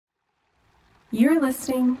You're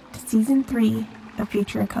listening to Season 3 of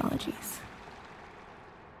Future Ecologies.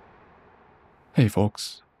 Hey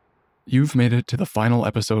folks, you've made it to the final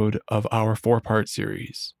episode of our 4-part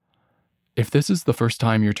series. If this is the first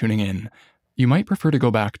time you're tuning in, you might prefer to go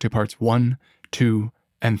back to parts 1, 2,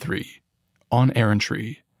 and 3 on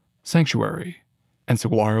Errantry, Sanctuary, and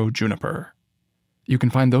Saguaro Juniper. You can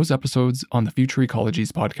find those episodes on the Future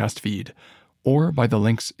Ecologies podcast feed or by the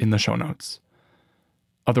links in the show notes.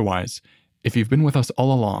 Otherwise, if you've been with us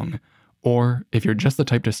all along, or if you're just the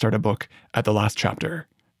type to start a book at the last chapter,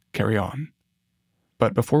 carry on.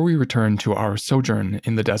 But before we return to our sojourn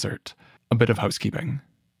in the desert, a bit of housekeeping.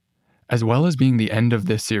 As well as being the end of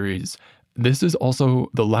this series, this is also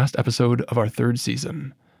the last episode of our 3rd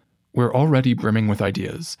season. We're already brimming with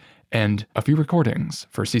ideas, and a few recordings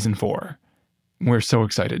for Season 4. We're so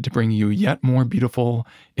excited to bring you yet more beautiful,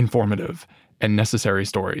 informative, and necessary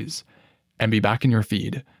stories, and be back in your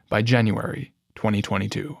feed by January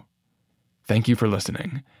 2022. Thank you for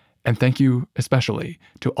listening, and thank you especially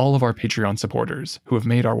to all of our Patreon supporters who have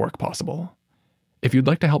made our work possible. If you'd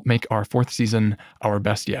like to help make our 4th season our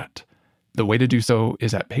best yet, the way to do so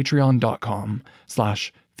is at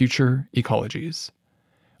patreon.com/futureecologies.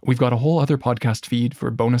 We've got a whole other podcast feed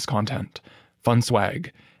for bonus content, fun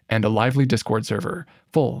swag, and a lively Discord server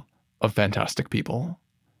full of fantastic people.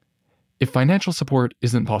 If financial support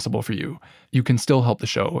isn't possible for you, you can still help the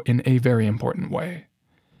show in a very important way.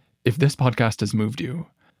 If this podcast has moved you,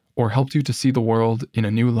 or helped you to see the world in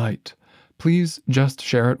a new light, please just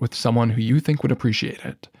share it with someone who you think would appreciate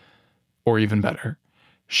it. Or even better,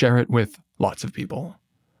 share it with lots of people.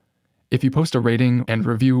 If you post a rating and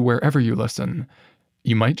review wherever you listen,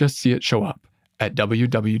 you might just see it show up at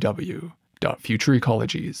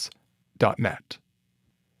www.futureecologies.net.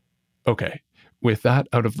 Okay, with that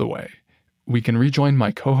out of the way, we can rejoin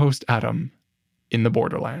my co-host Adam in the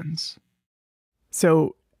Borderlands.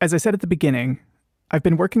 So, as I said at the beginning, I've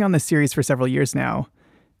been working on this series for several years now,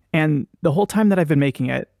 and the whole time that I've been making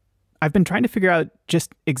it, I've been trying to figure out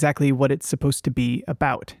just exactly what it's supposed to be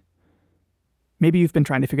about. Maybe you've been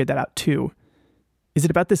trying to figure that out too. Is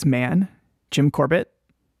it about this man, Jim Corbett?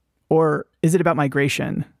 Or is it about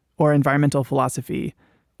migration, or environmental philosophy,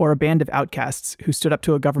 or a band of outcasts who stood up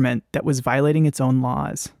to a government that was violating its own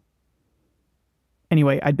laws?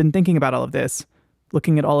 Anyway, I'd been thinking about all of this,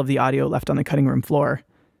 looking at all of the audio left on the cutting room floor,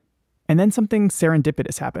 and then something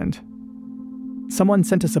serendipitous happened. Someone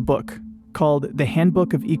sent us a book called The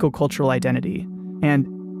Handbook of Ecocultural Identity, and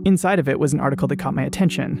inside of it was an article that caught my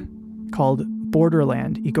attention, called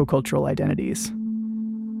Borderland Ecocultural Identities.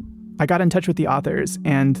 I got in touch with the authors,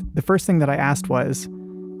 and the first thing that I asked was,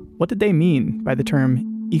 what did they mean by the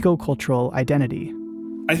term ecocultural identity?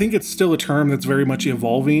 I think it's still a term that's very much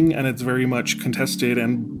evolving and it's very much contested.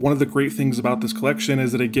 And one of the great things about this collection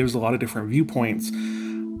is that it gives a lot of different viewpoints.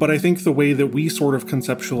 But I think the way that we sort of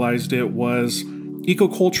conceptualized it was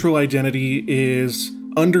ecocultural identity is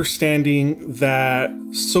understanding that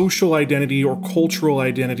social identity or cultural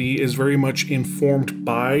identity is very much informed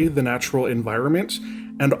by the natural environment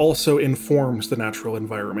and also informs the natural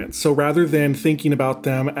environment. So rather than thinking about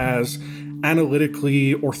them as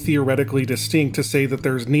analytically or theoretically distinct, to say that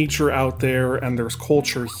there's nature out there and there's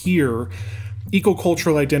culture here,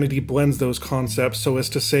 ecocultural identity blends those concepts so as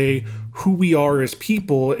to say who we are as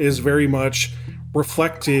people is very much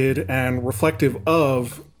reflected and reflective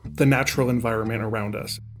of the natural environment around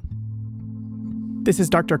us. This is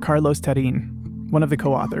Dr. Carlos Tarin, one of the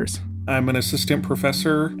co-authors. I'm an assistant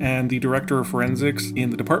professor and the director of forensics in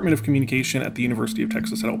the Department of Communication at the University of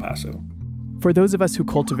Texas at El Paso. For those of us who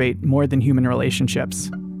cultivate more than human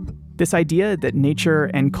relationships, this idea that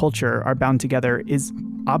nature and culture are bound together is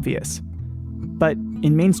obvious. But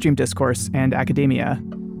in mainstream discourse and academia,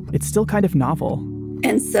 it's still kind of novel.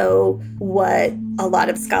 And so what a lot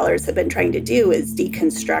of scholars have been trying to do is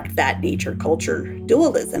deconstruct that nature-culture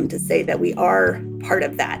dualism to say that we are part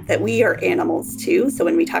of that we are animals too. So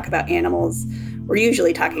when we talk about animals, we're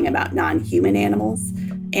usually talking about non-human animals.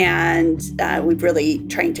 And we've really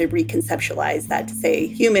trying to reconceptualize that to say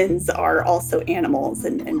humans are also animals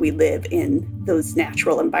and we live in those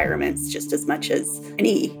natural environments just as much as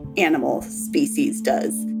any animal species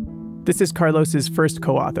does. This is Carlos's first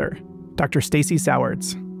co-author, Dr. Stacy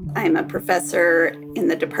Sowards. I'm a professor in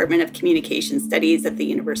the Department of Communication Studies at the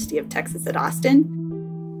University of Texas at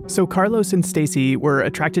Austin. So Carlos and Stacy were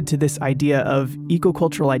attracted to this idea of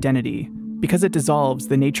ecocultural identity because it dissolves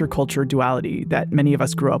the nature-culture duality that many of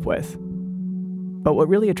us grew up with. But what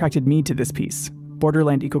really attracted me to this piece,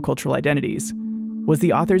 Borderland Ecocultural Identities, was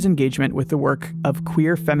the author's engagement with the work of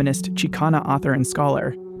queer feminist Chicana author and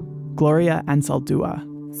scholar, Gloria Ansaldúa.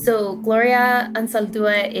 So Gloria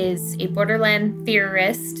Anzaldúa is a borderland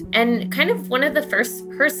theorist and kind of one of the first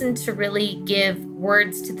person to really give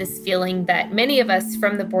words to this feeling that many of us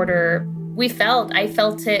from the border, we felt. I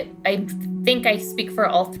felt it. I think I speak for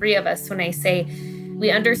all three of us when I say we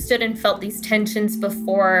understood and felt these tensions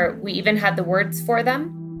before we even had the words for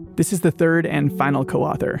them. This is the third and final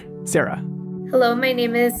co-author, Sarah. Hello, my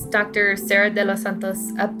name is Dr. Sarah de los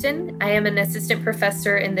Santos Upton. I am an assistant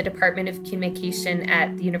professor in the Department of Communication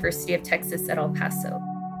at the University of Texas at El Paso.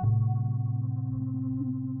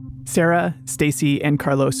 Sarah, Stacy, and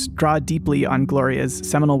Carlos draw deeply on Gloria's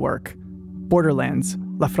seminal work, Borderlands,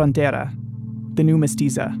 La Frontera, The New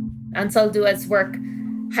Mestiza. Anzaldúa's work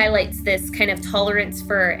highlights this kind of tolerance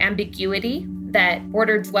for ambiguity that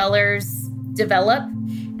border dwellers develop.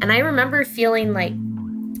 And I remember feeling like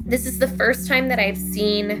this is the first time that I've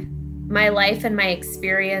seen my life and my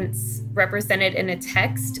experience represented in a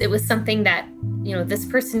text. It was something that, this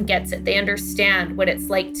person gets it. They understand what it's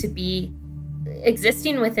like to be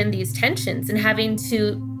existing within these tensions and having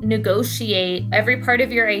to negotiate every part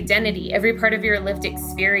of your identity, every part of your lived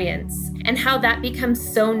experience, and how that becomes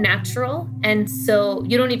so natural. And so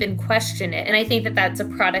you don't even question it. And I think that that's a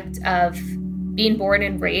product of being born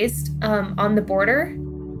and raised on the border.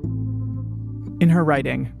 In her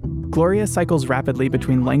writing, Gloria cycles rapidly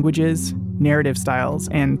between languages, narrative styles,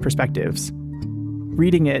 and perspectives.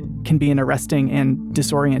 Reading it can be an arresting and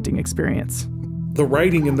disorienting experience. The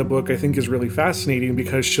writing in the book, I think, is really fascinating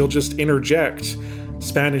because she'll just interject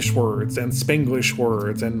Spanish words and Spanglish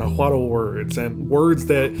words and Nahuatl words and words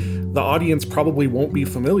that the audience probably won't be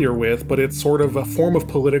familiar with, but it's sort of a form of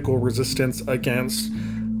political resistance against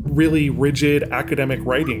really rigid academic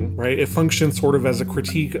writing, right? It functions sort of as a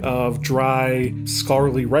critique of dry,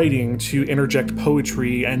 scholarly writing to interject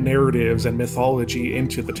poetry and narratives and mythology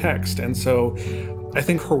into the text. And so I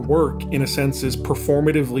think her work, in a sense, is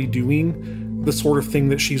performatively doing the sort of thing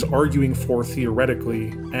that she's arguing for theoretically.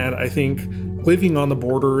 And I think living on the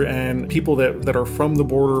border and people that are from the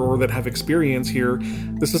border or that have experience here,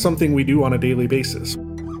 this is something we do on a daily basis.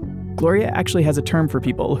 Gloria actually has a term for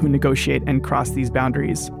people who negotiate and cross these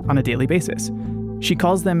boundaries on a daily basis. She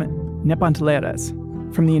calls them nepantleras,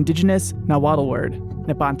 from the indigenous Nahuatl word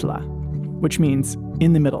nepantla, which means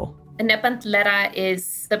in the middle. A nepantlera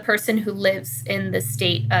is the person who lives in the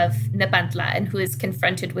state of Nepantla and who is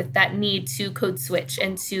confronted with that need to code switch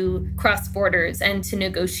and to cross borders and to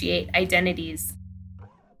negotiate identities.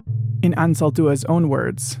 In Anzaldúa's own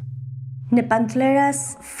words,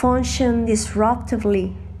 nepantleras function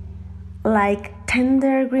disruptively, like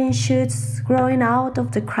tender green shoots growing out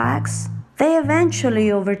of the cracks. They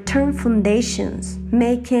eventually overturn foundations,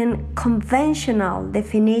 making conventional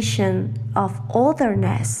definition of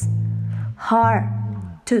otherness hard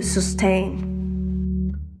to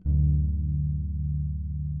sustain.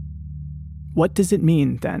 What does it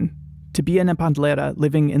mean, then, to be a nepantlera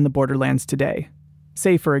living in the borderlands today?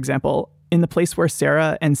 Say, for example, in the place where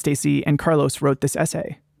Sarah and Stacy and Carlos wrote this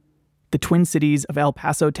essay, the twin cities of El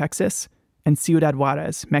Paso, Texas, and Ciudad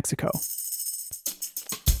Juarez, Mexico.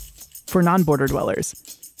 For non-border dwellers,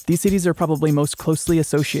 these cities are probably most closely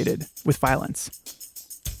associated with violence.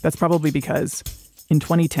 That's probably because, in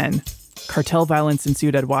 2010, cartel violence in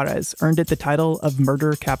Ciudad Juarez earned it the title of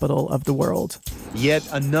murder capital of the world. Yet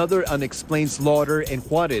another unexplained slaughter in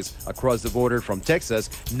Juarez, across the border from Texas,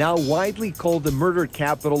 now widely called the murder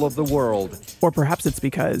capital of the world. Or perhaps it's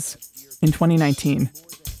because, in 2019,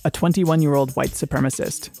 a 21-year-old white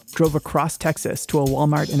supremacist drove across Texas to a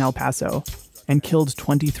Walmart in El Paso and killed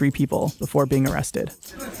 23 people before being arrested.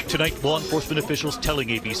 Tonight, law enforcement officials telling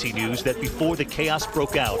ABC News that before the chaos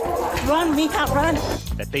broke out, run, Mika, run!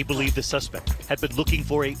 That they believe the suspect had been looking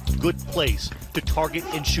for a good place to target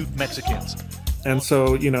and shoot Mexicans. And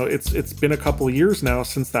so, it's been a couple of years now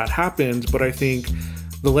since that happened, but I think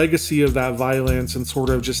the legacy of that violence and sort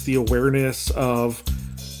of just the awareness of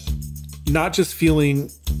not just feeling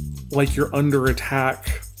like you're under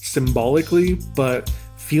attack symbolically, but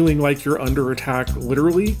feeling like you're under attack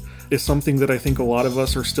literally is something that I think a lot of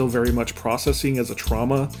us are still very much processing as a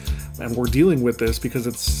trauma, and we're dealing with this because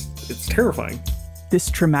it's terrifying. This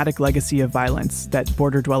traumatic legacy of violence that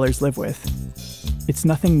border dwellers live with, it's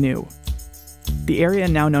nothing new. The area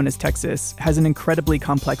now known as Texas has an incredibly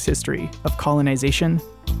complex history of colonization,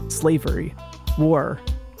 slavery, war,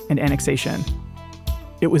 and annexation.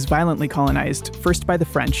 It was violently colonized first by the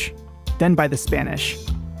French, then by the Spanish,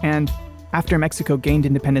 and after Mexico gained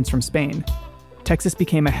independence from Spain, Texas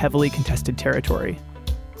became a heavily contested territory.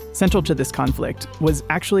 Central to this conflict was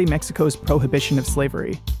actually Mexico's prohibition of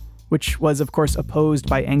slavery, which was, of course, opposed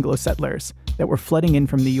by Anglo settlers that were flooding in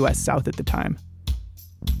from the U.S. South at the time.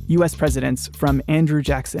 U.S. presidents from Andrew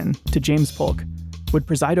Jackson to James Polk would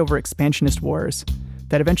preside over expansionist wars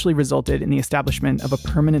that eventually resulted in the establishment of a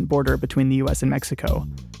permanent border between the U.S. and Mexico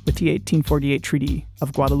with the 1848 Treaty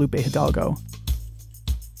of Guadalupe Hidalgo.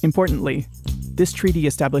 Importantly, this treaty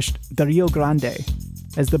established the Rio Grande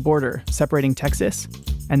as the border separating Texas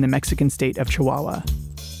and the Mexican state of Chihuahua.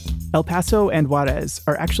 El Paso and Juarez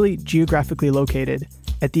are actually geographically located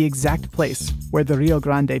at the exact place where the Rio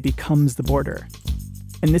Grande becomes the border.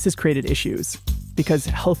 And this has created issues because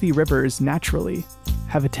healthy rivers naturally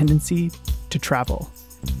have a tendency to travel.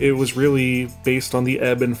 It was really based on the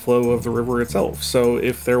ebb and flow of the river itself. So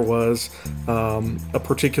if there was a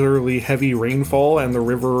particularly heavy rainfall and the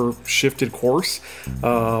river shifted course,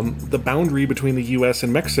 the boundary between the US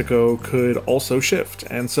and Mexico could also shift.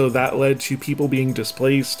 And so that led to people being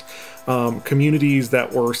displaced. Communities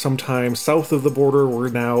that were sometimes south of the border were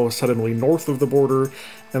now suddenly north of the border.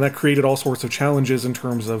 And that created all sorts of challenges in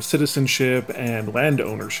terms of citizenship and land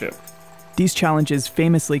ownership. These challenges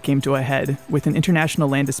famously came to a head with an international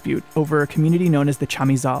land dispute over a community known as the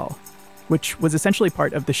Chamizal, which was essentially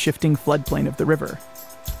part of the shifting floodplain of the river.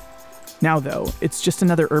 Now, though, it's just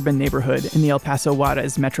another urban neighborhood in the El Paso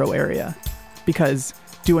Juarez metro area, because,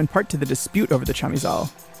 due in part to the dispute over the Chamizal,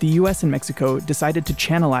 the US and Mexico decided to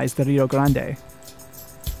channelize the Rio Grande.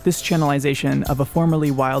 This channelization of a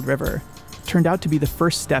formerly wild river turned out to be the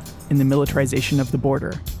first step in the militarization of the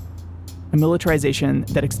border. A militarization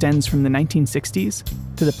that extends from the 1960s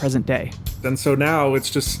to the present day. And so now it's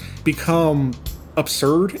just become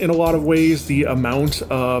absurd in a lot of ways, the amount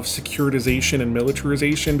of securitization and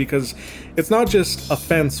militarization, because it's not just a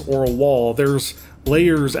fence or a wall. There's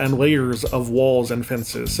layers and layers of walls and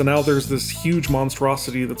fences. So now there's this huge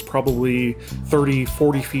monstrosity that's probably 30,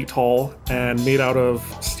 40 feet tall and made out of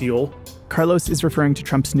steel. Carlos is referring to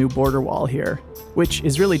Trump's new border wall here, which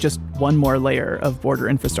is really just one more layer of border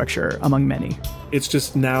infrastructure among many. It's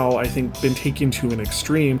just now, I think, been taken to an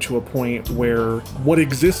extreme, to a point where what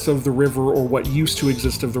exists of the river, or what used to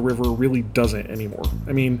exist of the river, really doesn't anymore.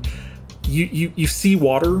 I mean, you see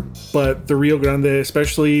water, but the Rio Grande,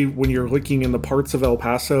 especially when you're looking in the parts of El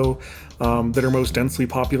Paso that are most densely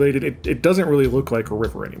populated, it doesn't really look like a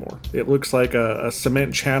river anymore. It looks like a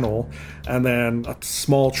cement channel and then a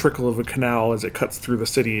small trickle of a canal as it cuts through the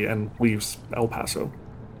city and leaves El Paso.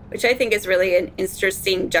 Which I think is really an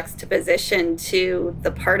interesting juxtaposition to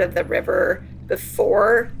the part of the river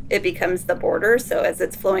before it becomes the border, so as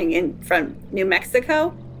it's flowing in from New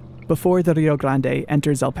Mexico. Before the Rio Grande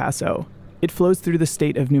enters El Paso, it flows through the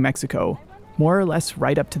state of New Mexico, more or less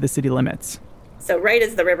right up to the city limits. So right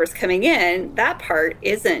as the river's coming in, that part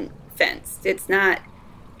isn't fenced. It's not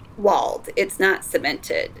walled. It's not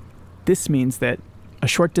cemented. This means that a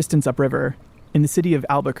short distance upriver, in the city of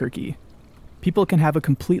Albuquerque, people can have a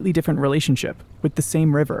completely different relationship with the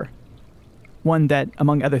same river. One that,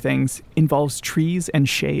 among other things, involves trees and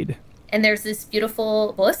shade. And there's this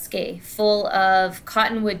beautiful bosque full of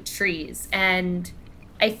cottonwood trees. And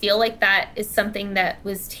I feel like that is something that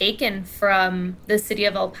was taken from the city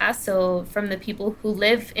of El Paso, from the people who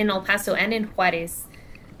live in El Paso and in Juarez.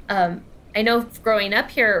 I know growing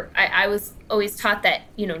up here, I was always taught that,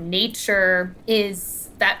 nature is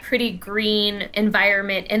that pretty green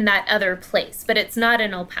environment in that other place. But it's not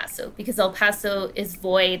in El Paso, because El Paso is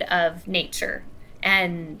void of nature.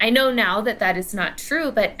 And I know now that that is not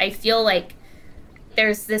true, but I feel like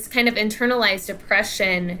there's this kind of internalized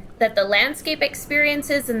oppression that the landscape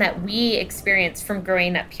experiences and that we experience from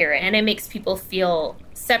growing up here. And it makes people feel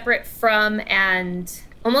separate from and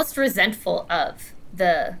almost resentful of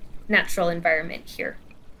the natural environment here.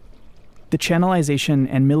 The channelization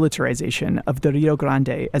and militarization of the Rio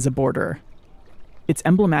Grande as a border, it's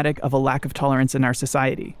emblematic of a lack of tolerance in our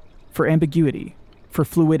society for ambiguity, for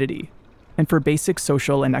fluidity, and for basic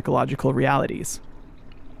social and ecological realities.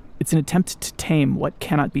 It's an attempt to tame what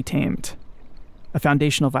cannot be tamed, a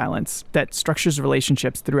foundational violence that structures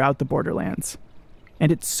relationships throughout the borderlands.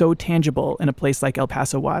 And it's so tangible in a place like El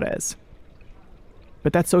Paso Juarez.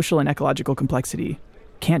 But that social and ecological complexity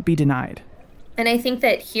can't be denied. And I think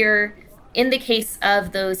that here, in the case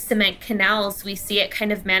of those cement canals, we see it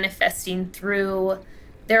kind of manifesting through,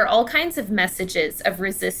 there are all kinds of messages of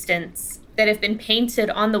resistance that have been painted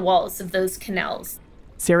on the walls of those canals.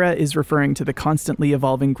 Sarah is referring to the constantly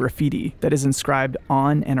evolving graffiti that is inscribed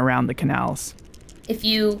on and around the canals. If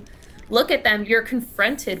you look at them, you're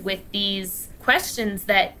confronted with these questions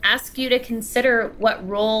that ask you to consider what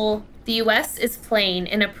role the U.S. is playing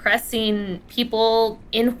in oppressing people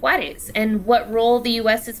in Juarez, and what role the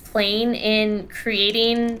U.S. is playing in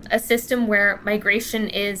creating a system where migration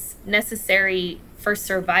is necessary for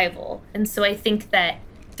survival. And so I think that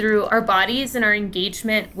through our bodies and our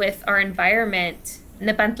engagement with our environment,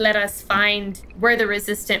 Nepantleras find where the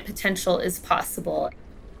resistant potential is possible.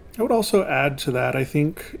 I would also add to that, I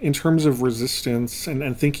think, in terms of resistance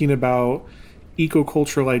and thinking about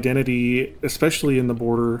ecocultural identity, especially in the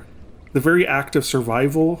border, the very act of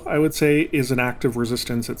survival, I would say, is an act of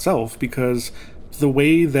resistance itself, because the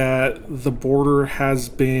way that the border has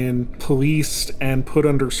been policed and put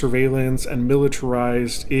under surveillance and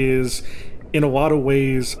militarized is, in a lot of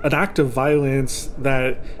ways, an act of violence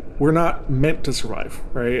that we're not meant to survive,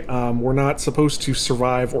 right? We're not supposed to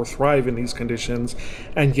survive or thrive in these conditions.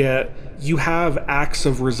 And yet you have acts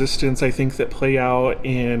of resistance, I think, that play out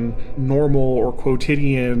in normal or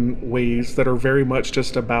quotidian ways that are very much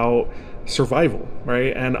just about survival,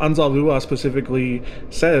 right? And Anzalua specifically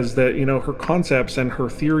says that, her concepts and her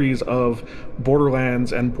theories of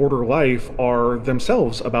borderlands and border life are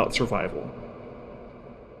themselves about survival.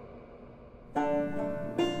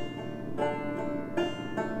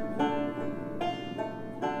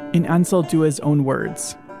 In Anzaldua's own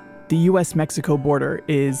words, the US-Mexico border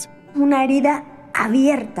is una herida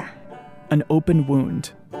abierta, an open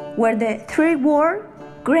wound, where the third war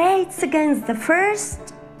grates against the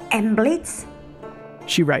first and bleeds.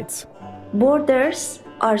 She writes, Borders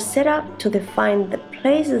are set up to define the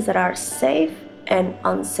places that are safe and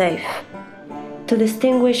unsafe, to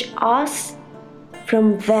distinguish us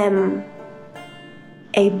from them.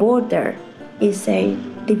 A border is a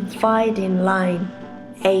dividing line,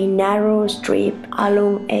 a narrow strip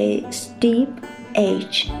along a steep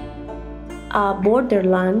edge. A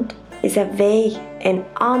borderland is a vague and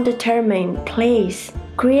undetermined place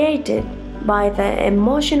created by the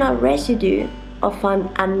emotional residue of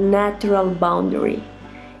an unnatural boundary.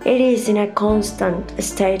 It is in a constant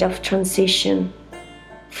state of transition.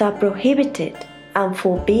 The prohibited and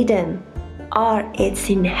forbidden are its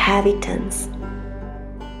inhabitants.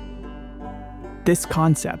 This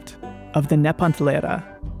concept of the Nepantlera,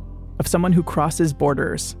 of someone who crosses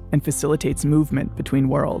borders and facilitates movement between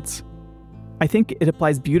worlds, I think it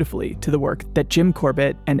applies beautifully to the work that Jim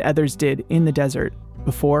Corbett and others did in the desert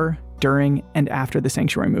before, during, and after the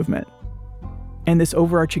sanctuary movement. And this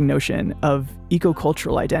overarching notion of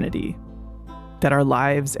ecocultural identity, that our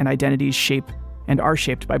lives and identities shape and are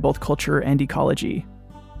shaped by both culture and ecology.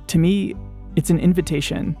 To me, it's an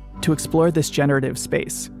invitation to explore this generative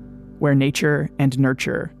space where nature and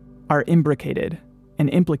nurture are imbricated and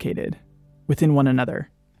implicated within one another.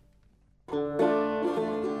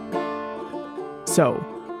 So,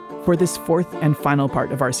 for this fourth and final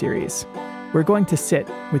part of our series, we're going to sit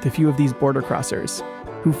with a few of these border crossers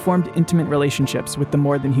who've formed intimate relationships with the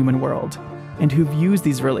more than human world, and who've used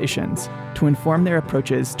these relations to inform their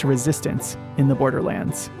approaches to resistance in the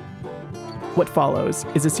borderlands. What follows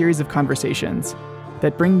is a series of conversations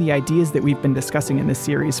that bring the ideas that we've been discussing in this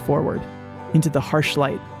series forward into the harsh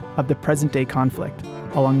light of the present-day conflict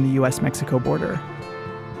along the US-Mexico border.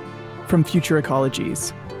 From Future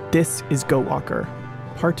Ecologies, this is Goatwalker,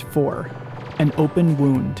 Part 4, An Open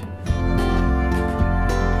Wound.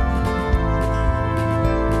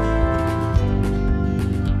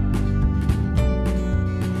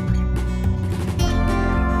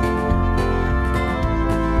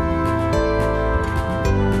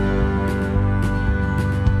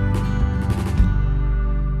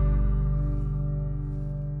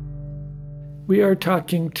 We are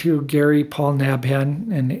talking to Gary Paul Nabhan,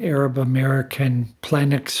 an Arab-American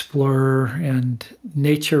plant explorer and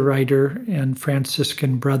nature writer and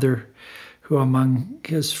Franciscan brother, who among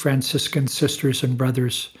his Franciscan sisters and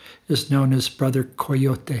brothers is known as Brother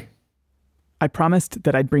Coyote. I promised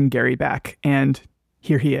that I'd bring Gary back, and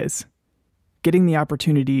here he is. Getting the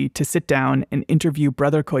opportunity to sit down and interview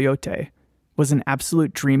Brother Coyote was an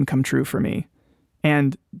absolute dream come true for me,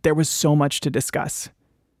 and there was so much to discuss.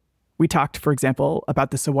 We talked, for example, about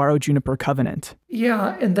the Saguaro Juniper Covenant.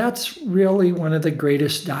 Yeah, and that's really one of the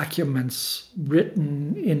greatest documents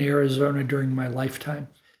written in Arizona during my lifetime.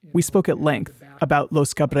 We spoke at length about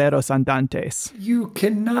Los Cabreros Andantes. You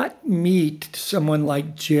cannot meet someone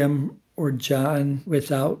like Jim or John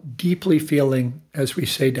without deeply feeling, as we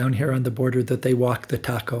say down here on the border, that they walk the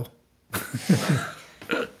taco.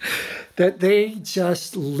 That they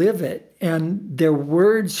just live it. And their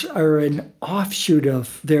words are an offshoot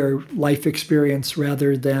of their life experience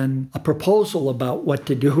rather than a proposal about what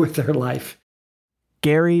to do with their life.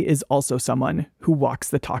 Gary is also someone who walks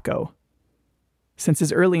the taco. Since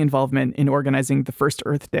his early involvement in organizing the first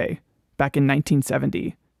Earth Day back in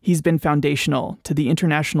 1970, he's been foundational to the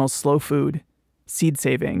international slow food, seed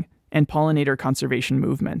saving, and pollinator conservation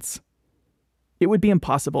movements. It would be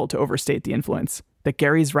impossible to overstate the influence that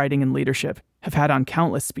Gary's writing and leadership have had on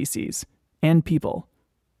countless species and people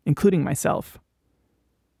including myself.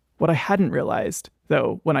 What I hadn't realized,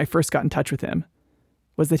 though, when I first got in touch with him,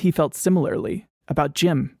 was that he felt similarly about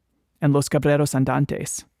Jim and Los Cabreros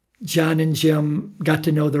Andantes. John and Jim got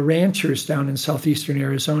to know the ranchers down in southeastern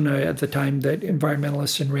Arizona at the time that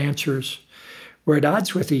environmentalists and ranchers were at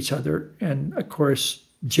odds with each other. And of course,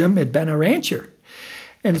 Jim had been a rancher.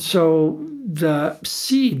 And so the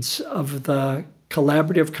seeds of the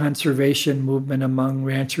collaborative conservation movement among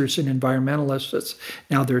ranchers and environmentalists,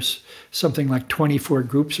 now there's something like 24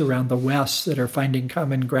 groups around the West that are finding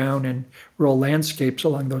common ground in rural landscapes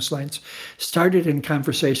along those lines, started in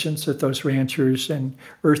conversations with those ranchers and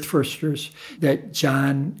earth firsters that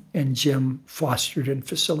John and Jim fostered and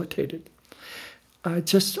facilitated.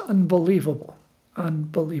 Just unbelievable,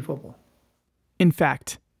 unbelievable. In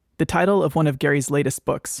fact, the title of one of Gary's latest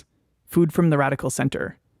books, Food from the Radical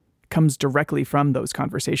Center, comes directly from those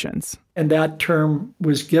conversations. And that term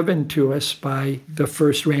was given to us by the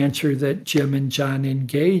first rancher that Jim and John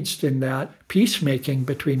engaged in that peacemaking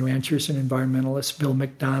between ranchers and environmentalists, Bill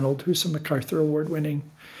McDonald, who's a MacArthur Award-winning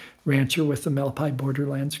rancher with the Malpai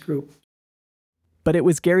Borderlands Group. But it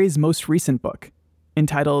was Gary's most recent book,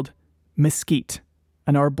 entitled Mesquite,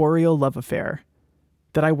 An Arboreal Love Affair,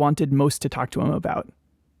 that I wanted most to talk to him about.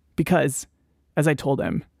 Because, as I told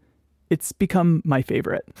him, it's become my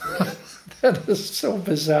favorite. That is so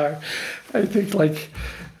bizarre. I think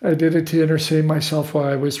I did it to entertain myself while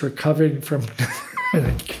I was recovering from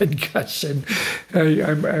a concussion.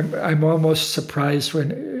 I'm almost surprised when,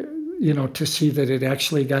 to see that it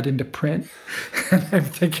actually got into print. And I'm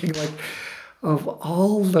thinking of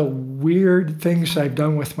all the weird things I've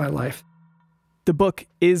done with my life. The book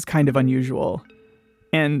is kind of unusual.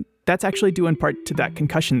 And that's actually due in part to that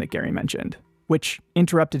concussion that Gary mentioned, which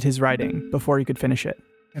interrupted his writing before he could finish it.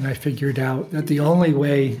 And I figured out that the only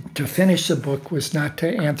way to finish the book was not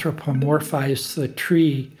to anthropomorphize the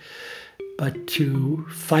tree, but to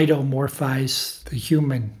phytomorphize the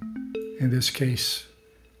human, in this case,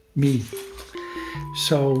 me.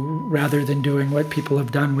 So rather than doing what people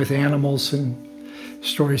have done with animals and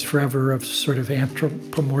stories forever of sort of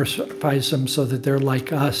anthropomorphize them so that they're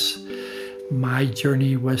like us, my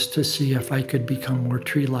journey was to see if I could become more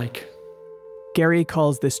tree-like. Gary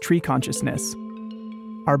calls this tree consciousness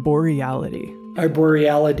arboreality.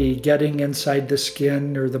 Arboreality, getting inside the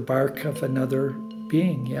skin or the bark of another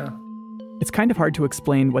being, yeah. It's kind of hard to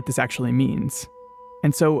explain what this actually means.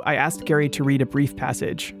 And so I asked Gary to read a brief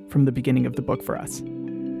passage from the beginning of the book for us.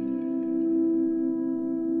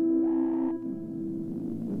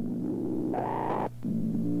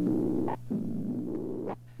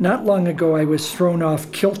 Not long ago, I was thrown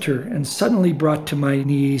off kilter and suddenly brought to my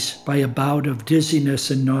knees by a bout of dizziness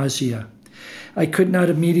and nausea. I could not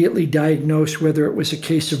immediately diagnose whether it was a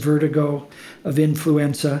case of vertigo, of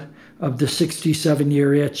influenza, of the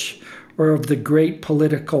 67-year itch, or of the great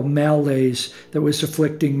political malaise that was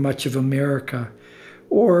afflicting much of America,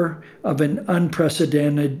 or of an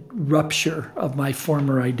unprecedented rupture of my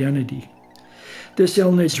former identity. This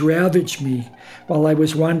illness ravaged me while I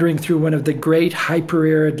was wandering through one of the great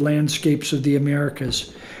hyper-arid landscapes of the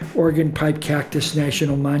Americas, Organ Pipe Cactus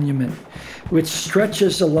National Monument, which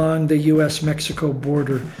stretches along the U.S.-Mexico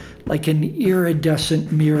border like an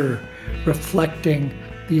iridescent mirror reflecting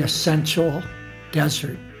the essential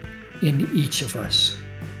desert in each of us.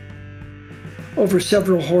 Over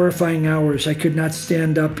several horrifying hours, I could not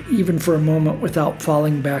stand up even for a moment without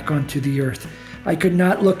falling back onto the earth. I could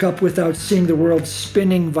not look up without seeing the world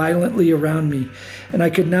spinning violently around me, and I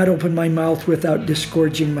could not open my mouth without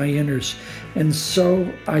disgorging my innards. And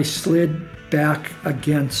so I slid back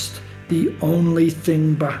against the only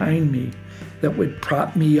thing behind me that would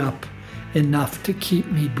prop me up enough to keep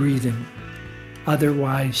me breathing.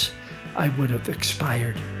 Otherwise, I would have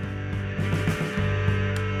expired.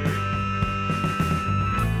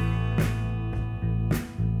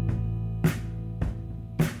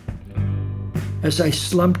 As I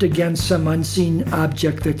slumped against some unseen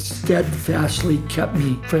object that steadfastly kept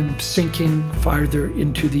me from sinking farther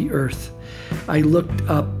into the earth, I looked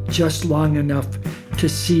up just long enough to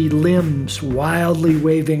see limbs wildly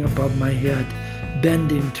waving above my head,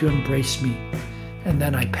 bending to embrace me, and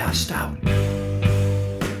then I passed out.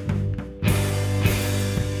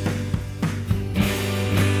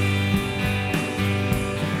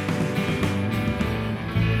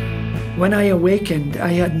 When I awakened, I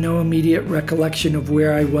had no immediate recollection of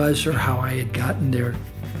where I was or how I had gotten there.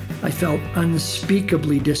 I felt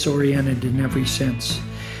unspeakably disoriented in every sense.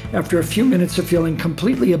 After a few minutes of feeling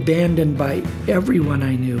completely abandoned by everyone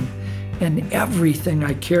I knew and everything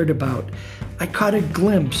I cared about, I caught a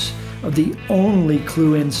glimpse of the only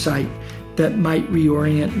clue in sight that might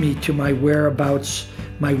reorient me to my whereabouts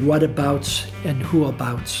my whatabouts and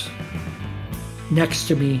whoabouts. Next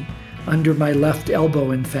to me, under my left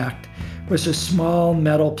elbow in fact, was a small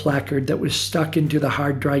metal placard that was stuck into the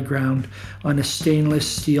hard, dry ground on a stainless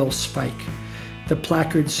steel spike. The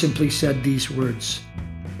placard simply said these words: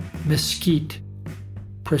 Mesquite,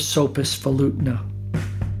 Prosopis volutna.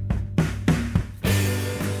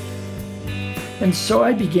 And so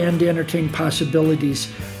I began to entertain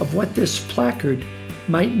possibilities of what this placard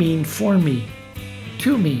might mean for me,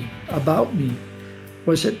 to me, about me.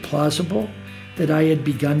 Was it plausible that I had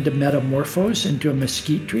begun to metamorphose into a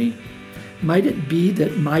mesquite tree? Might it be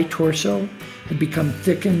that my torso had become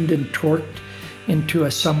thickened and torqued into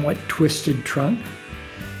a somewhat twisted trunk?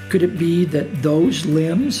 Could it be that those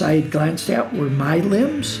limbs I had glanced at were my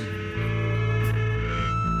limbs?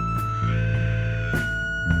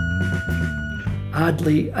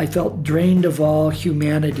 Oddly, I felt drained of all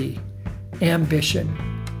humanity, ambition,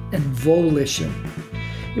 and volition.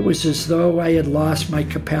 It was as though I had lost my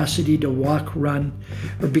capacity to walk, run,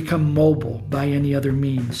 or become mobile by any other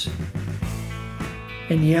means.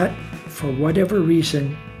 And yet, for whatever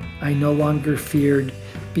reason, I no longer feared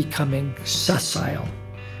becoming sessile,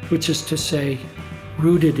 which is to say,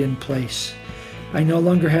 rooted in place. I no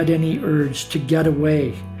longer had any urge to get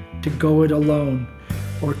away, to go it alone,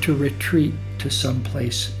 or to retreat to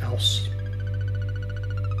someplace else.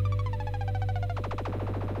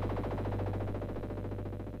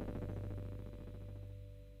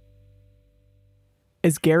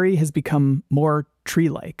 As Gary has become more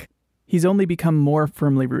tree-like, he's only become more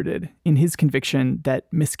firmly rooted in his conviction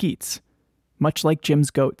that mesquites, much like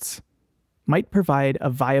Jim's goats, might provide a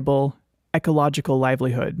viable, ecological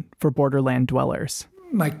livelihood for borderland dwellers.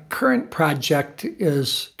 My current project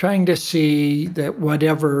is trying to see that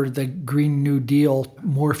whatever the Green New Deal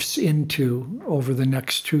morphs into over the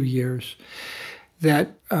next 2 years,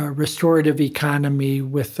 that a restorative economy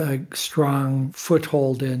with a strong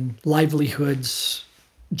foothold in livelihoods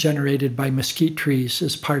generated by mesquite trees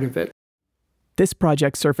is part of it. This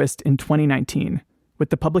project surfaced in 2019 with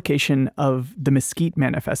the publication of the Mesquite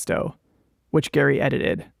Manifesto, which Gary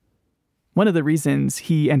edited. One of the reasons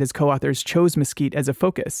he and his co-authors chose mesquite as a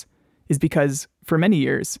focus is because, for many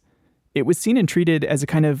years, it was seen and treated as a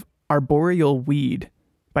kind of arboreal weed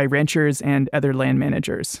by ranchers and other land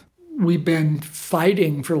managers. We've been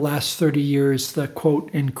fighting for the last 30 years the, quote,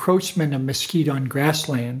 encroachment of mesquite on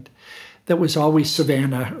grassland that was always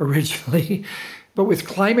savanna originally. But with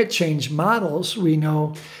climate change models, we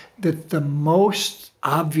know that the most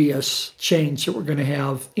obvious change that we're going to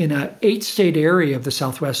have in an 8-state area of the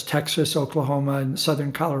Southwest, Texas, Oklahoma, and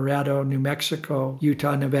southern Colorado, New Mexico,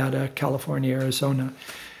 Utah, Nevada, California, Arizona,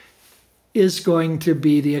 is going to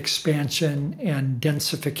be the expansion and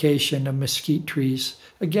densification of mesquite trees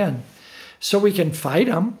again. So we can fight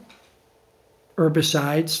them,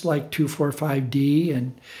 herbicides like 2,4,5-D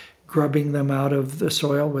and grubbing them out of the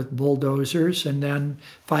soil with bulldozers, and then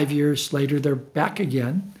 5 years later they're back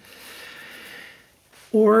again.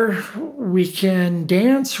 Or we can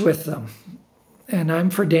dance with them, and I'm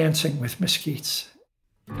for dancing with mesquites.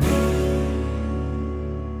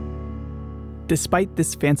 Despite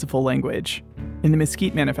this fanciful language, in the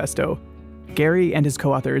Mesquite Manifesto, Gary and his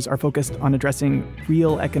co-authors are focused on addressing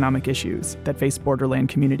real economic issues that face borderland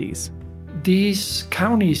communities. These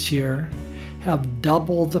counties here have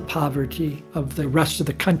double the poverty of the rest of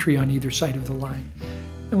the country on either side of the line.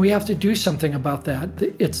 And we have to do something about that.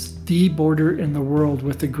 It's the border in the world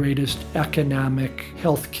with the greatest economic,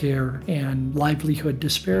 healthcare, and livelihood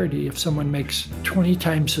disparity. If someone makes 20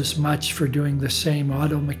 times as much for doing the same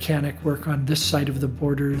auto mechanic work on this side of the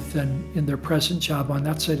border than in their present job on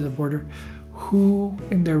that side of the border, who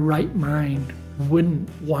in their right mind wouldn't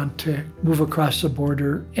want to move across the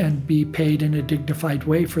border and be paid in a dignified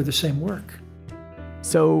way for the same work?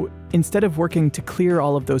 So instead of working to clear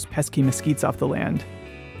all of those pesky mesquites off the land,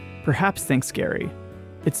 perhaps, thanks Gary,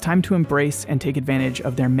 it's time to embrace and take advantage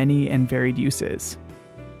of their many and varied uses.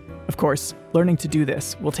 Of course, learning to do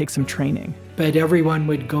this will take some training. But everyone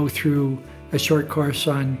would go through a short course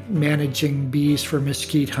on managing bees for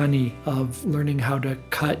mesquite honey, of learning how to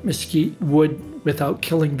cut mesquite wood without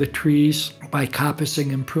killing the trees by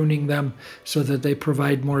coppicing and pruning them so that they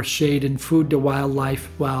provide more shade and food to wildlife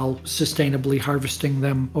while sustainably harvesting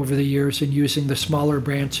them over the years and using the smaller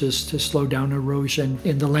branches to slow down erosion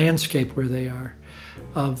in the landscape where they are,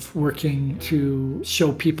 of working to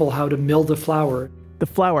show people how to mill the flower. The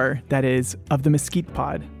flower, that is, of the mesquite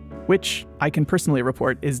pod, which I can personally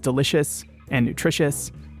report is delicious and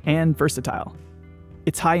nutritious and versatile.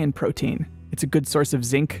 It's high in protein. It's a good source of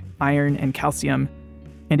zinc, iron, and calcium,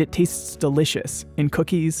 and it tastes delicious in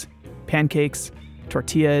cookies, pancakes,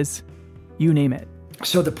 tortillas, you name it.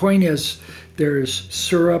 So the point is, there's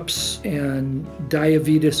syrups and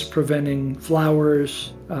diabetes-preventing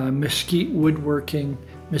flowers, mesquite woodworking,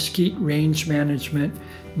 mesquite range management,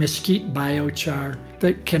 mesquite biochar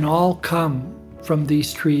that can all come from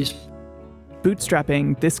these trees.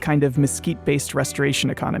 Bootstrapping this kind of mesquite-based restoration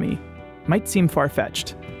economy might seem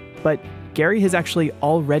far-fetched, but Gary has actually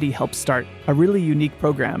already helped start a really unique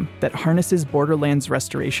program that harnesses borderlands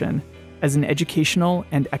restoration as an educational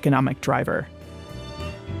and economic driver.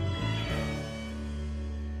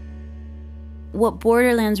 What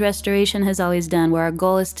borderlands restoration has always done, where our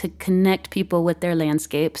goal is to connect people with their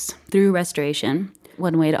landscapes through restoration.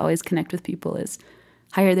 One way to always connect with people is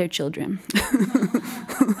hire their children.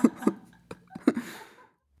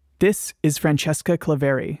 This is Francesca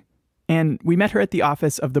Claveri, and we met her at the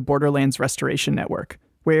office of the Borderlands Restoration Network,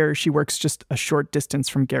 where she works just a short distance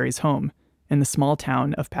from Gary's home in the small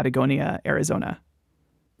town of Patagonia, Arizona.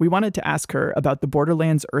 We wanted to ask her about the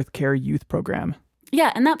Borderlands Earth Care Youth Program.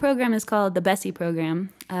 Yeah, and that program is called the Bessie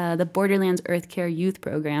Program, the Borderlands Earth Care Youth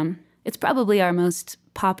Program. It's probably our most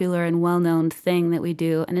popular and well-known thing that we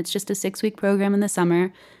do, and it's just a 6-week program in the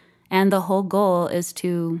summer. And the whole goal is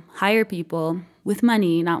to hire people with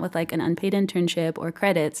money, not with like an unpaid internship or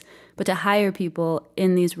credits, but to hire people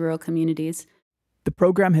in these rural communities. The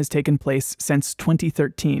program has taken place since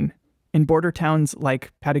 2013 in border towns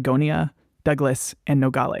like Patagonia, Douglas, and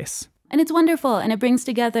Nogales. And it's wonderful, and it brings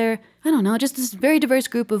together, just this very diverse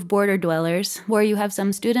group of border dwellers, where you have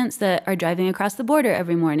some students that are driving across the border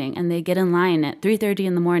every morning, and they get in line at 3:30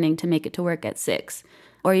 in the morning to make it to work at 6.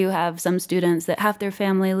 Or you have some students that half their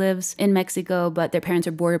family lives in Mexico, but their parents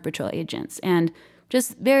are Border Patrol agents. And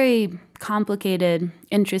just very complicated,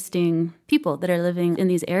 interesting people that are living in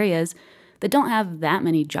these areas that don't have that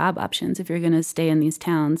many job options if you're going to stay in these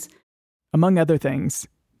towns. Among other things,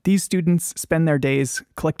 these students spend their days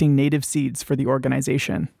collecting native seeds for the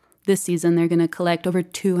organization. This season, they're going to collect over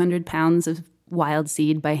 200 pounds of wild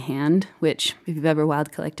seed by hand, which, if you've ever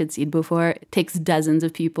wild collected seed before, it takes dozens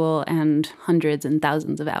of people and hundreds and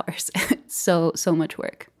thousands of hours. so much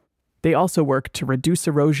work. They also work to reduce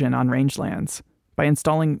erosion on rangelands by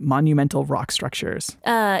installing monumental rock structures.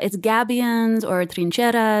 It's gabions or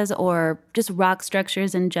trincheras or just rock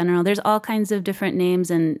structures in general. There's all kinds of different names,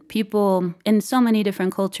 and people in so many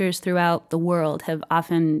different cultures throughout the world have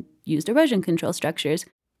often used erosion control structures.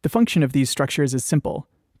 The function of these structures is simple,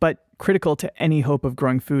 but critical to any hope of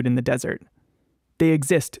growing food in the desert. They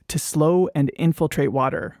exist to slow and infiltrate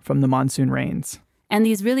water from the monsoon rains. And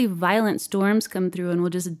these really violent storms come through and will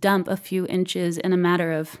just dump a few inches in a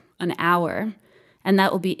matter of an hour. And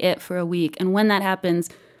that will be it for a week. And when that happens,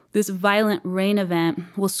 this violent rain event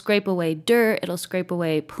will scrape away dirt, it'll scrape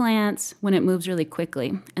away plants when it moves really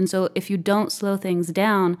quickly. And so if you don't slow things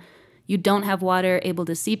down, you don't have water able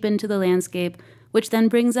to seep into the landscape, which then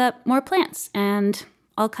brings up more plants and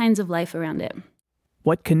all kinds of life around it.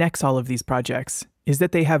 What connects all of these projects is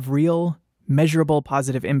that they have real, measurable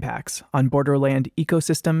positive impacts on borderland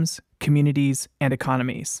ecosystems, communities, and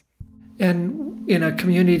economies. And in a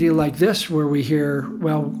community like this where we hear,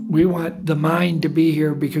 well, we want the mine to be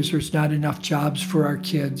here because there's not enough jobs for our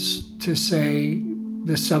kids, to say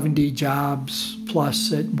the 70 jobs plus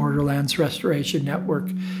that Borderlands Restoration Network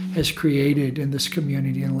has created in this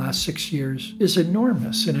community in the last 6 years is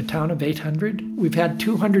enormous. In a town of 800, we've had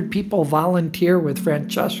 200 people volunteer with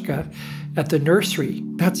Francesca at the nursery.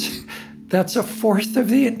 That's a fourth of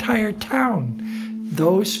the entire town.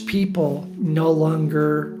 Those people no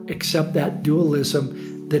longer accept that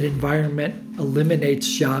dualism that environment eliminates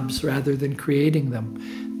jobs rather than creating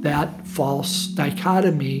them. That false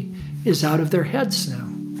dichotomy is out of their heads now.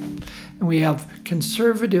 And we have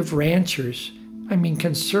conservative ranchers. I mean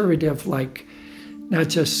conservative like, not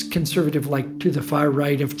just conservative like to the far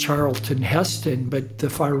right of Charlton Heston, but the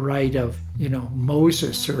far right of,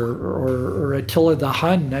 Moses or Attila the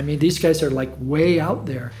Hun. I mean, these guys are like way out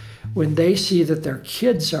there. When they see that their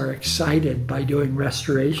kids are excited by doing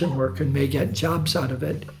restoration work and may get jobs out of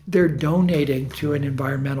it, they're donating to an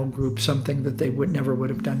environmental group something that they never would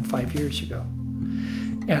have done 5 years ago.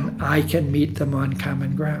 And I can meet them on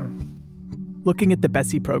common ground. Looking at the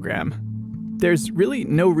Bessie program, there's really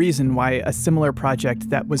no reason why a similar project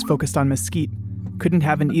that was focused on mesquite couldn't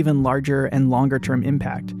have an even larger and longer-term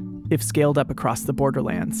impact if scaled up across the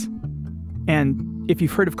borderlands. And if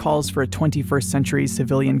you've heard of calls for a 21st century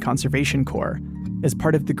civilian conservation corps as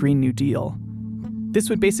part of the Green New Deal, this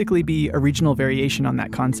would basically be a regional variation on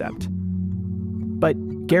that concept. But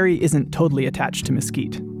Gary isn't totally attached to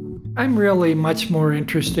mesquite. I'm really much more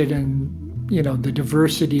interested in the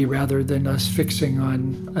diversity rather than us fixing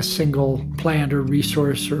on a single plant or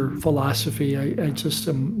resource or philosophy. I just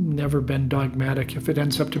have never been dogmatic. If it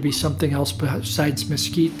ends up to be something else besides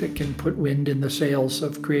mesquite that can put wind in the sails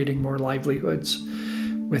of creating more livelihoods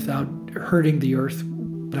without hurting the earth,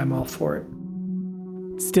 I'm all for it.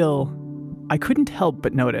 Still, I couldn't help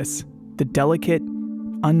but notice the delicate,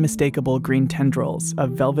 unmistakable green tendrils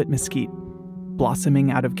of velvet mesquite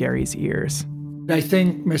blossoming out of Gary's ears. I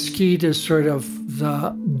think mesquite is sort of the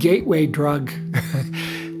gateway drug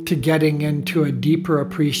to getting into a deeper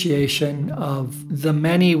appreciation of the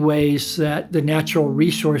many ways that the natural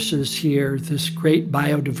resources here, this great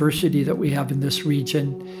biodiversity that we have in this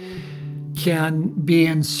region, can be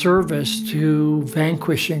in service to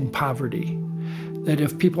vanquishing poverty. That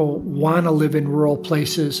if people want to live in rural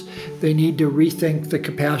places, they need to rethink the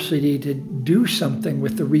capacity to do something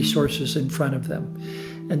with the resources in front of them.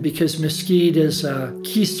 And because mesquite is a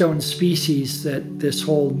keystone species that this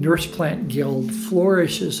whole nurse plant guild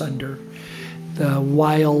flourishes under, the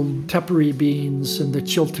wild tepary beans and the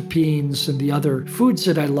chiltepines and the other foods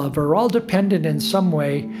that I love are all dependent in some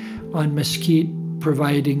way on mesquite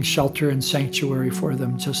providing shelter and sanctuary for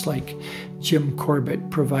them, just like Jim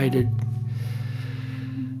Corbett provided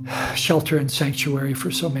shelter and sanctuary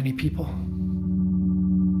for so many people.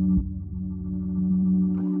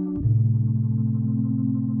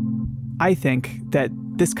 I think that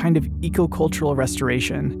this kind of ecocultural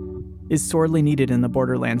restoration is sorely needed in the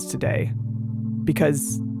borderlands today,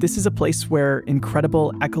 because this is a place where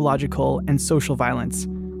incredible ecological and social violence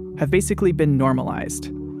have basically been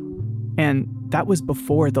normalized. And that was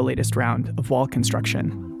before the latest round of wall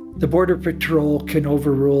construction. The Border Patrol can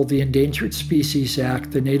overrule the Endangered Species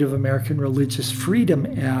Act, the Native American Religious Freedom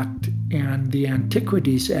Act, and the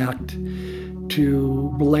Antiquities Act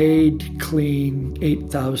to blade clean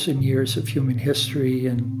 8,000 years of human history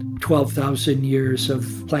and 12,000 years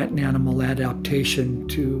of plant and animal adaptation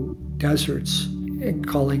to deserts, and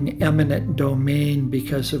calling eminent domain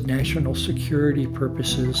because of national security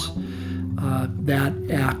purposes that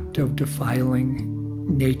act of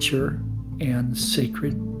defiling nature and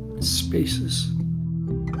sacred spaces.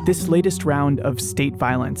 This latest round of state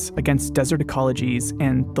violence against desert ecologies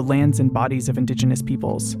and the lands and bodies of indigenous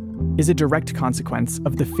peoples is a direct consequence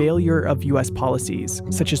of the failure of U.S. policies